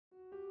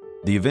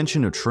The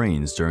invention of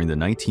trains during the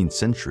 19th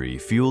century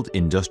fueled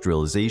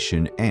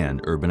industrialization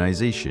and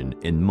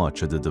urbanization in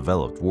much of the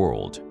developed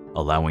world,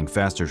 allowing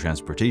faster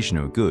transportation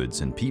of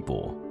goods and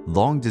people.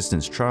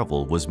 Long-distance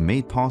travel was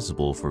made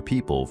possible for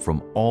people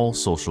from all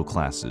social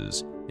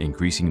classes,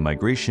 increasing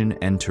migration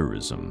and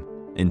tourism.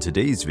 In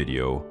today's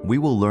video, we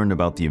will learn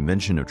about the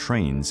invention of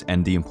trains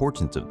and the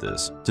importance of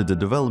this to the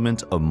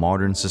development of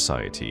modern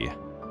society.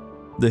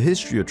 The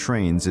history of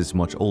trains is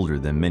much older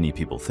than many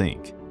people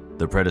think.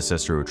 The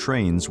predecessor of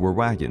trains were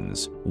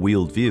wagons,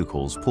 wheeled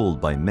vehicles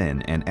pulled by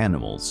men and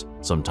animals,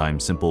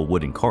 sometimes simple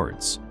wooden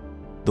carts.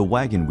 The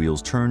wagon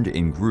wheels turned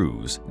in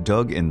grooves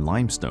dug in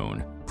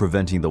limestone,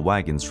 preventing the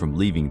wagons from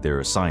leaving their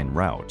assigned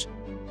route.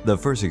 The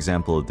first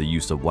example of the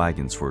use of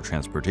wagons for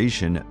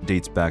transportation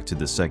dates back to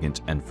the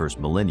 2nd and 1st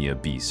millennia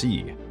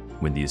BC,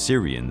 when the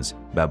Assyrians,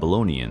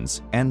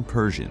 Babylonians, and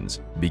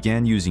Persians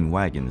began using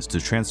wagons to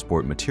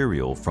transport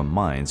material from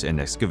mines and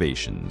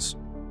excavations.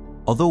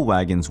 Although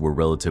wagons were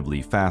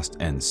relatively fast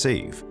and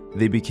safe,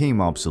 they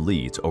became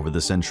obsolete over the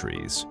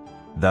centuries.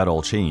 That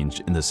all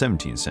changed in the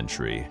 17th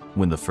century,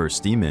 when the first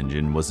steam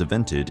engine was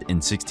invented in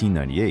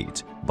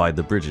 1698 by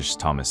the British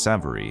Thomas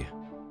Savery.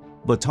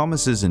 But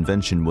Thomas's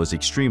invention was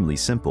extremely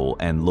simple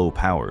and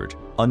low-powered,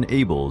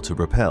 unable to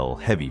propel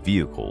heavy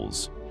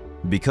vehicles.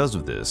 Because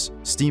of this,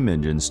 steam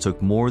engines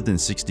took more than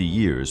 60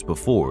 years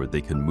before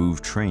they could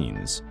move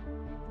trains.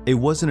 It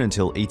wasn't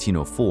until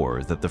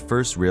 1804 that the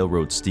first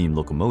railroad steam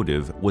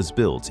locomotive was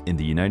built in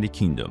the United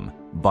Kingdom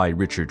by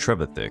Richard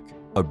Trevithick,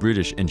 a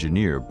British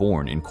engineer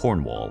born in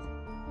Cornwall.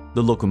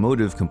 The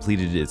locomotive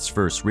completed its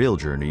first rail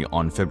journey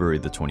on February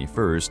 21,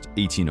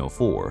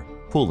 1804,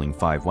 pulling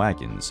 5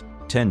 wagons,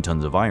 10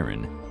 tons of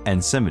iron,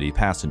 and 70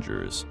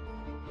 passengers.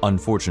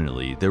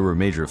 Unfortunately, there were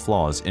major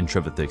flaws in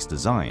Trevithick's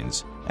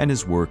designs, and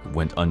his work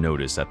went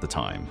unnoticed at the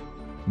time.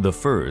 The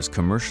first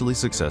commercially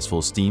successful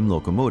steam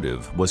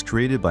locomotive was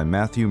created by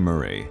Matthew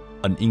Murray,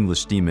 an English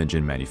steam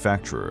engine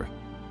manufacturer.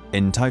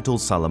 Entitled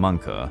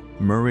Salamanca,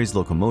 Murray's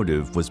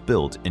locomotive was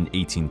built in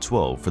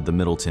 1812 for the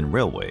Middleton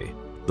Railway,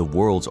 the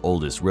world's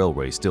oldest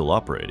railway still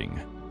operating,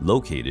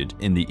 located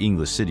in the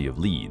English city of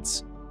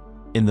Leeds.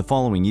 In the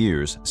following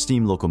years,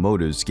 steam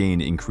locomotives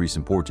gained increased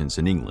importance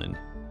in England.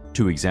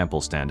 2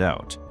 examples stand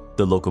out: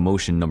 the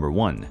Locomotion No.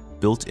 1,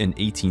 built in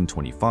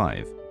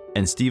 1825,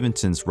 and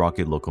Stephenson's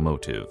rocket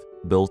locomotive,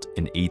 built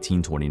in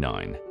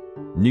 1829.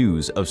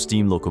 News of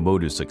steam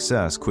locomotive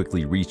success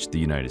quickly reached the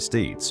United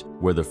States,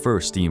 where the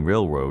first steam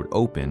railroad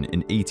opened in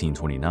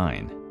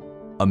 1829.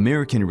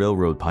 American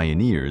railroad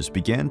pioneers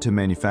began to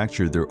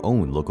manufacture their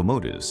own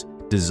locomotives,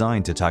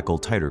 designed to tackle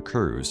tighter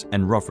curves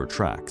and rougher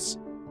tracks.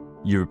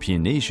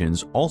 European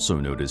nations also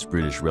noticed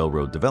British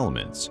railroad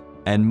developments,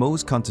 and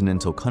most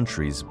continental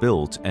countries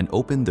built and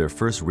opened their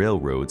first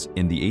railroads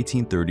in the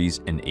 1830s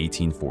and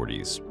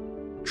 1840s.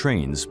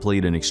 Trains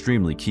played an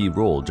extremely key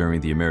role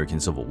during the American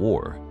Civil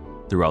War.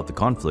 Throughout the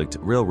conflict,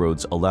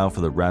 railroads allow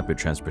for the rapid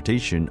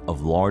transportation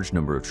of large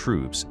number of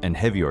troops and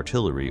heavy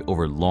artillery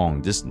over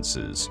long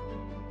distances.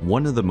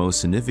 One of the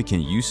most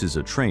significant uses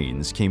of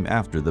trains came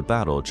after the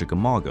Battle of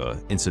Chickamauga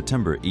in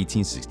September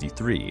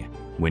 1863,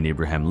 when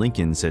Abraham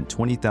Lincoln sent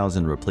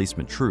 20,000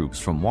 replacement troops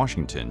from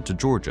Washington to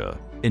Georgia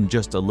in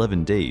just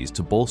 11 days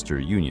to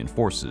bolster Union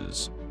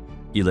forces.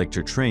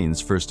 Electric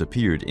trains first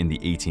appeared in the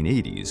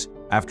 1880s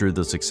after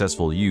the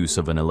successful use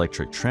of an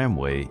electric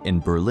tramway in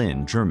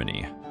Berlin,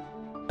 Germany.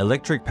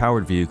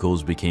 Electric-powered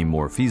vehicles became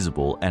more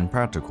feasible and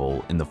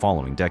practical in the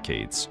following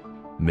decades.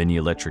 Many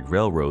electric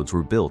railroads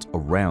were built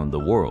around the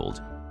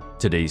world.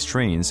 Today's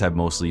trains have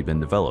mostly been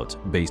developed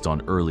based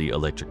on early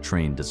electric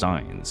train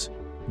designs.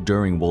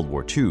 During World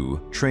War II,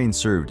 trains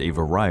served a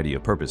variety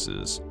of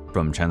purposes,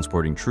 from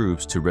transporting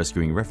troops to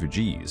rescuing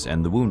refugees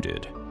and the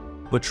wounded.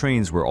 But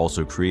trains were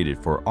also created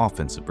for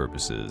offensive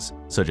purposes,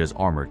 such as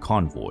armored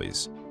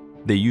convoys.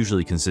 They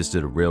usually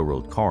consisted of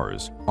railroad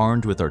cars,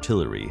 armed with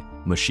artillery,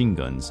 machine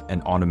guns,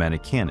 and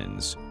automatic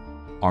cannons.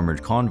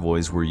 Armored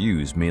convoys were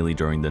used mainly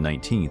during the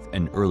 19th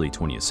and early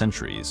 20th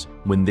centuries,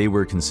 when they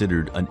were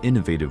considered an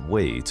innovative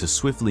way to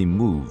swiftly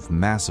move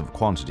massive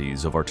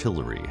quantities of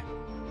artillery.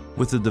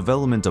 With the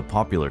development of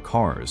popular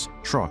cars,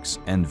 trucks,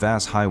 and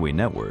vast highway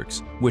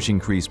networks, which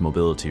increased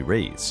mobility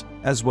rates,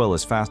 as well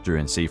as faster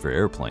and safer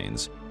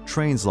airplanes,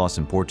 trains lost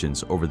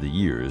importance over the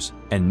years,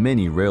 and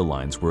many rail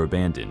lines were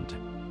abandoned.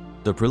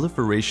 The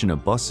proliferation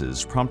of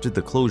buses prompted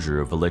the closure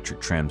of electric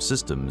tram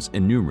systems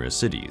in numerous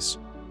cities.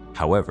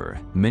 However,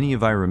 many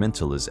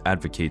environmentalists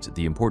advocate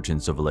the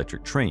importance of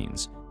electric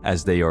trains,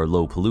 as they are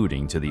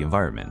low-polluting to the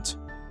environment.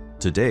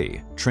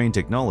 Today, train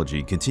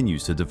technology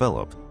continues to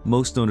develop,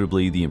 most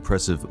notably the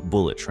impressive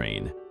bullet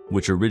train,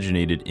 which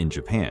originated in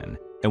Japan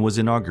and was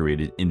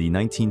inaugurated in the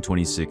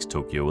 1926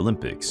 Tokyo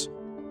Olympics.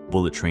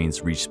 Bullet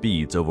trains reach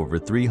speeds of over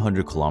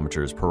 300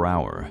 kilometers per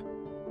hour.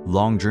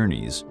 Long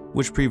journeys,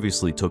 which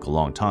previously took a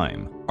long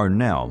time, are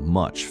now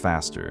much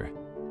faster.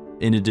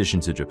 In addition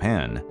to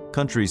Japan,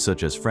 countries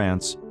such as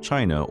France,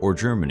 China, or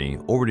Germany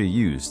already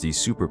use these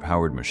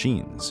super-powered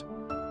machines.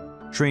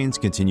 Trains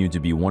continue to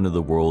be one of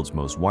the world's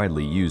most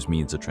widely used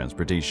means of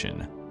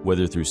transportation.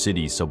 whether through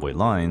city subway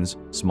lines,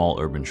 small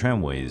urban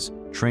tramways,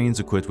 trains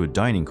equipped with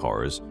dining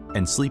cars,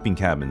 and sleeping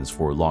cabins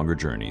for longer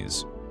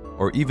journeys,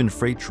 or even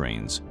freight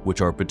trains,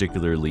 which are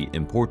particularly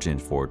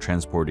important for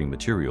transporting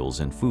materials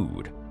and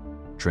food.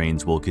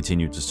 Trains will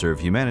continue to serve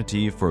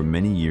humanity for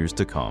many years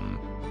to come.